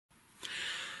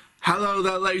Hello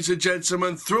there, ladies and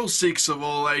gentlemen, thrill seekers of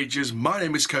all ages. My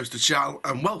name is Coaster Chal,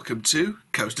 and welcome to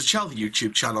Coaster Chal, the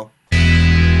YouTube channel.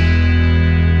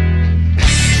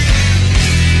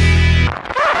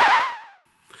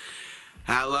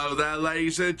 Hello there,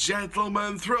 ladies and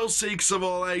gentlemen, thrill seekers of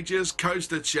all ages.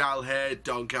 Coaster Chal here,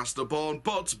 Doncaster born,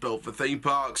 but built for theme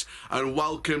parks, and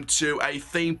welcome to a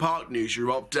Theme Park Newsroom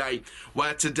update,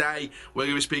 where today we're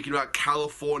going to be speaking about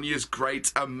California's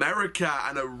Great America,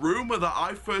 and a rumour that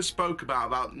I first spoke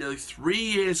about nearly 3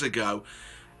 years ago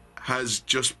has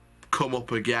just come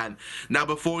up again. Now,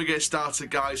 before we get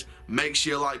started, guys, make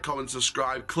sure you like, comment,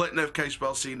 subscribe, click notification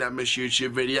bell so you never miss a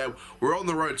YouTube video. We're on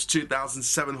the road to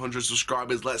 2,700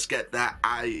 subscribers. Let's get there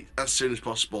as soon as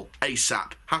possible.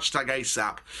 ASAP. Hashtag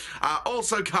ASAP.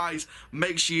 Also, guys,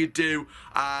 make sure you do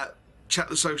check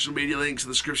the social media links in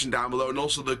the description down below, and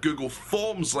also the Google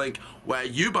Forms link where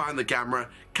you behind the camera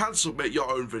can submit your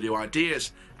own video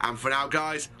ideas. And for now,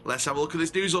 guys, let's have a look at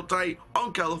this news update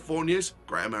on California's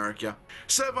Great America.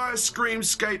 So via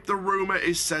Screamscape, the rumour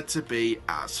is said to be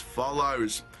as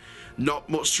follows. Not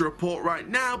much to report right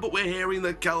now, but we're hearing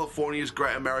that California's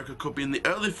Great America could be in the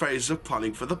early phases of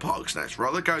planning for the park's next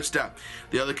roller coaster.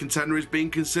 The other contender is being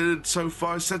considered so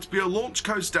far is said to be a launch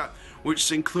coaster, which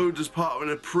is included as part of an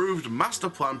approved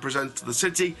master plan presented to the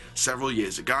city several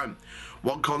years ago.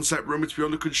 One concept rumoured to be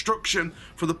under construction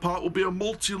for the park will be a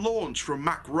multi-launch from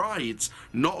Mack Rides,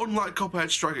 not unlike Copperhead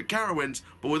Strike at Carowinds,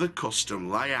 but with a custom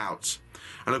layout.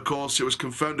 And of course, it was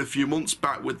confirmed a few months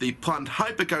back with the planned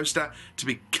hypercoaster to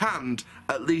be canned,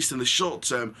 at least in the short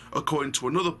term, according to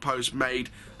another post made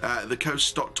at the Coast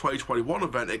Stock 2021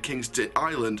 event at Kingston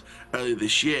Island earlier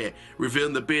this year,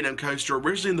 revealing the B&M coaster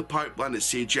originally in the pipeline at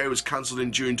CJ was cancelled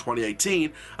in June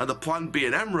 2018, and the planned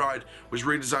B&M ride was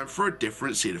redesigned for a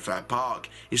different Cedar Fair park,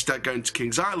 instead going to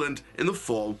Kings Island in the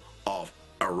form of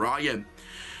Orion.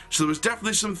 So there was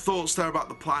definitely some thoughts there about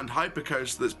the planned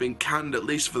hypercoaster that's been canned, at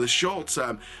least for the short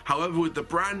term. However, with the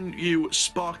brand new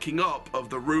sparking up of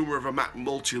the rumour of a Mack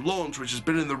Multi Launch, which has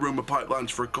been in the rumour pipelines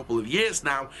for a couple of years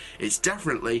now, it's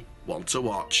definitely one to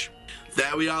watch.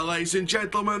 There we are, ladies and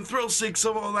gentlemen, thrill seekers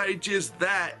of all ages.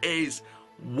 There is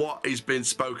what has been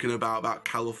spoken about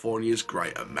California's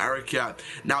Great America.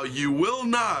 Now, you will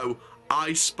know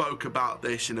I spoke about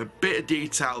this in a bit of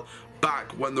detail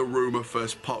back when the rumour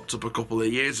first popped up a couple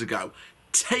of years ago.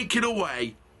 Take it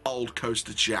away, old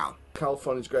Coaster Chal.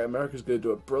 California's Great America is going to do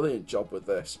a brilliant job with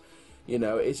this. You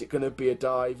know, is it going to be a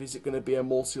dive? Is it going to be a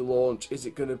multi-launch? Is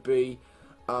it going to be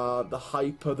the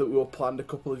hyper that we were planned a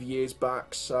couple of years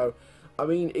back? So, I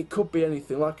mean, it could be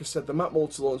anything. Like I said, the Mack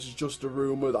Multi Launch is just a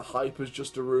rumour. The hyper is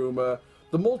just a rumour.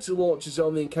 The multi-launch is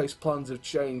only in case plans have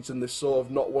changed and they're sort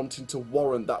of not wanting to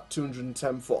warrant that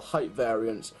 210-foot height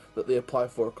variance that they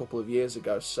applied for a couple of years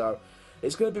ago. So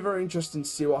it's going to be very interesting to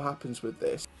see what happens with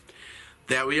this.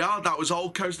 There we are. That was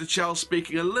old Coaster Chal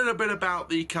speaking a little bit about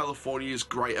the California's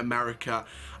Great America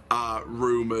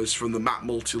rumours from the Mack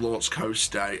Multi Launch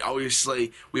Coaster.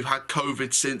 Obviously, we've had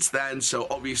COVID since then, so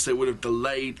obviously it would have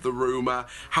delayed the rumour.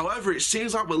 However, it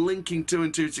seems like we're linking two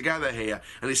and two together here,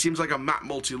 and it seems like a Mack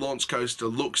Multi Launch Coaster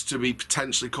looks to be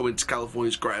potentially coming to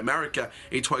California's Great America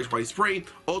in 2023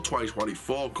 or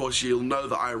 2024. Of course, you'll know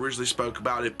that I originally spoke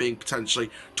about it being potentially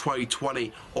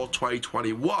 2020 or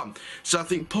 2021. So I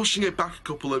think pushing it back a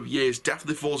couple of years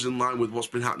definitely falls in line with what's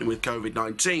been happening with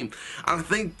COVID-19. And I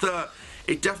think that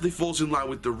it definitely falls in line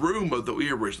with the rumour that we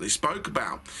originally spoke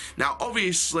about. Now,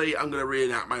 obviously, I'm going to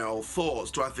reenact my old thoughts.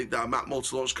 Do I think that a Mack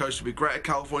Multi Launch Coaster would be great at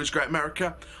California's Great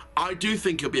America? I do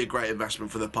think it'll be a great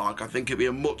investment for the park. I think it'll be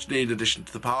a much needed addition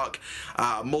to the park.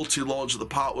 Multi-launch at the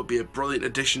park would be a brilliant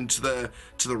addition to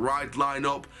the ride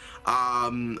lineup.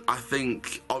 I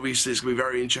think obviously it's going to be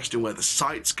very interesting where the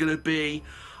site's going to be.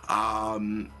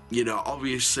 You know,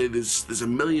 obviously there's a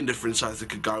million different sites they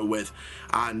could go with,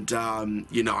 and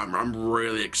you know, I'm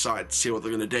really excited to see what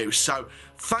they're going to do. So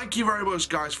thank you very much,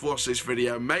 guys, for watching this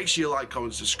video. Make sure you like,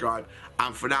 comment, subscribe,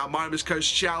 and for now, my name is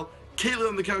Coaster Chal. Keep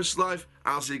living the coast life.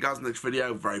 I'll see you guys in the next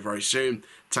video very, very soon.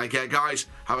 Take care, guys.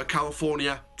 Have a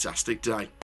California-tastic day.